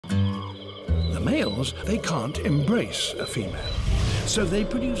the males, they can't embrace a female. So they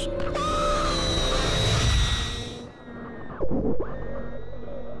produce...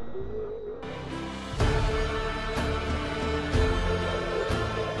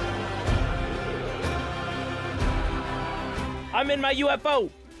 I'm in my UFO!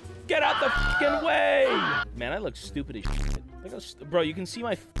 Get out the fucking way! Man, I look stupid as shit. Look how bro, you can see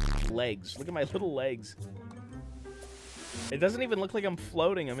my legs. Look at my little legs. It doesn't even look like I'm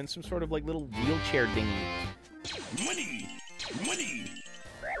floating. I'm in some sort of like little wheelchair dinghy. Money! Money!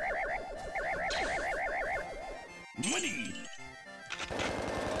 Money!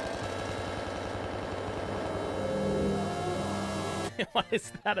 What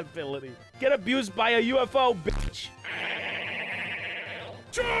is that ability? Get abused by a UFO, bitch!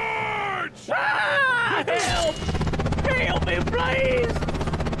 Charge! Ah! Help! Help me, please!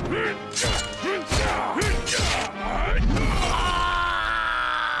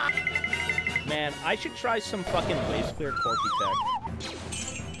 Man, I should try some fucking waist clear corky tech.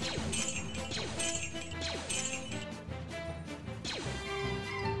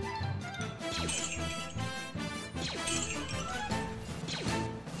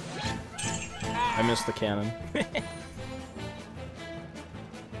 I missed the cannon.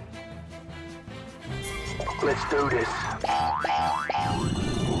 Let's do this.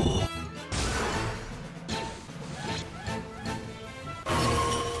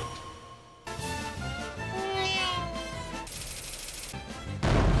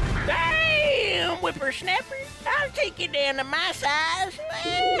 Damn, whippersnapper! I'll take you down to my size.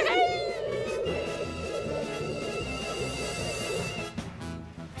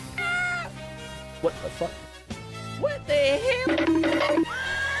 What the fuck? What the hell?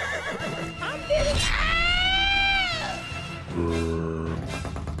 I'm getting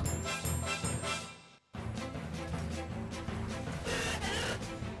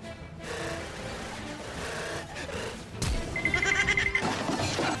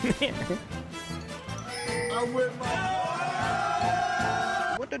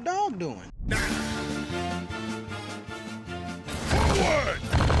What the dog doing? Forward!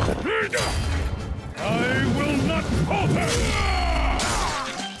 I will not falter!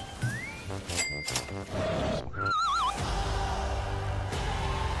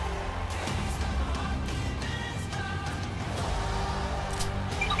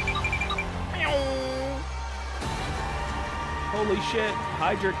 Holy shit.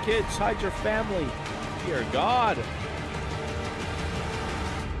 Hide your kids, hide your family. Dear God.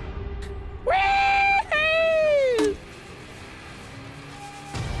 Woo-hoo!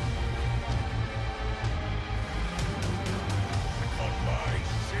 On my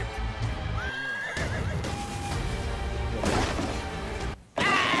ship!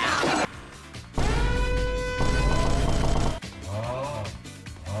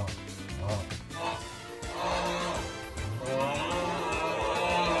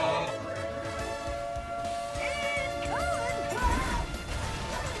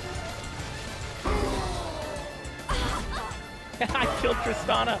 I killed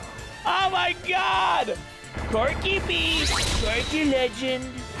Tristana. Oh my God! Corky beast, Corky legend.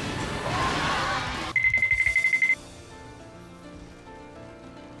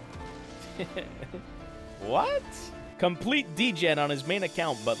 What? Complete degen on his main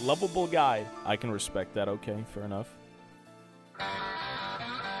account, but lovable guy. I can respect that, okay, fair enough.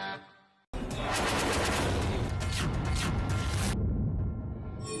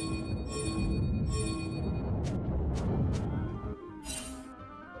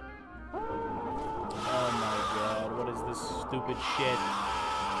 Oh my God, what is this stupid shit?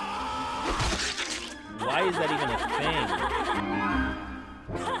 Why is that even a thing?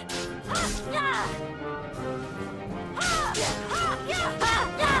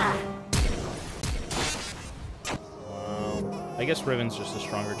 I guess Riven's just a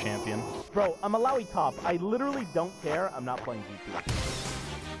stronger champion. Bro, I'm a Lowy top. I literally don't care. I'm not playing GP.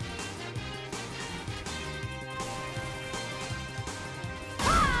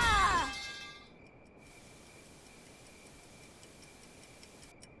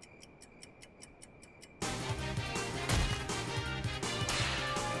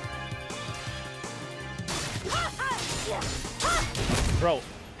 Bro,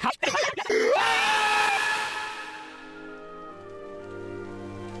 how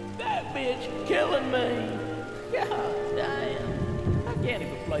That bitch killing me. God damn. I can't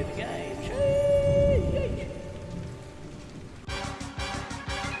even play the game. Sheesh.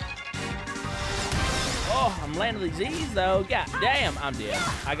 Oh, I'm landing these E's though. God damn, I'm dead.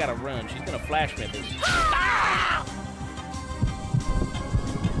 I gotta run. She's gonna flash me this. Ah!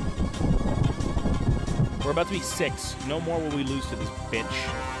 We're about to be 6. No more will we lose to this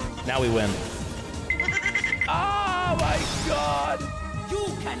bitch. Now we win. Oh my god! You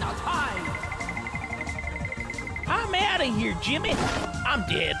cannot hide. I'm out of here, Jimmy. I'm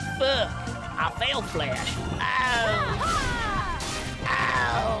dead. Fuck. I failed Flash. Ow.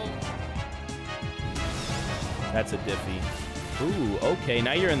 Ow. That's a diffie. Ooh, okay,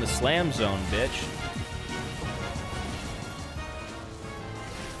 now you're in the slam zone, bitch.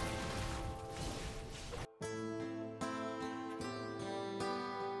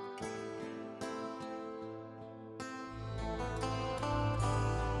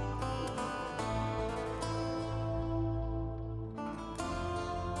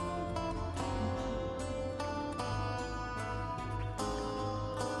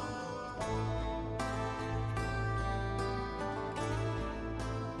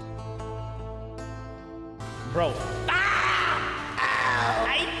 Bro. Ah! Ow.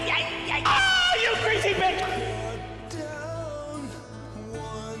 Oh, you crazy bitch! Down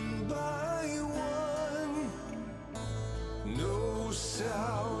one by one, no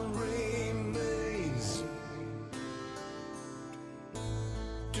sound remains.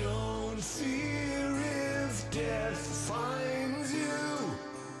 Don't fear if death finds you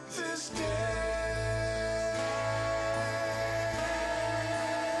this day.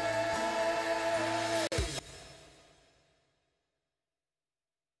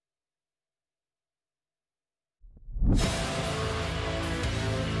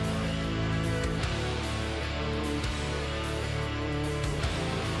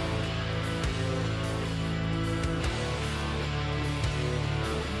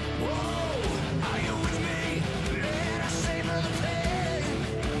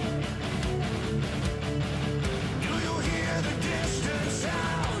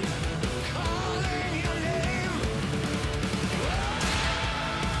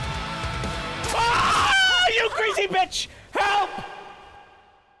 Crazy bitch! Help!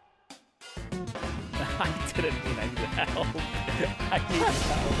 I didn't mean I need help. I need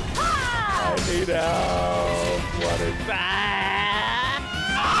help. I need help. What is that?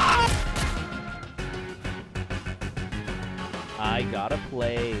 I gotta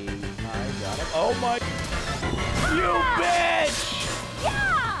play. Oh my. You bitch!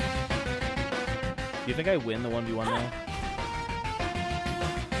 Yeah! Do you think I win the 1v1 now?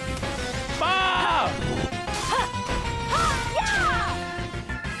 Bob!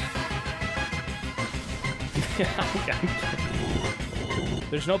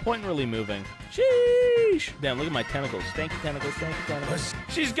 There's no point in really moving. Sheesh! Damn, look at my tentacles. Thank you, tentacles. Thank you, tentacles.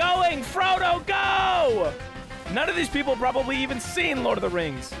 She's going! Frodo, go! None of these people probably even seen Lord of the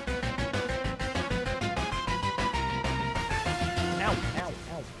Rings. Ow, ow,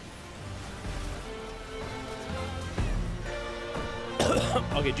 ow.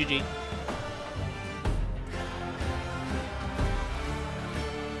 Okay, GG.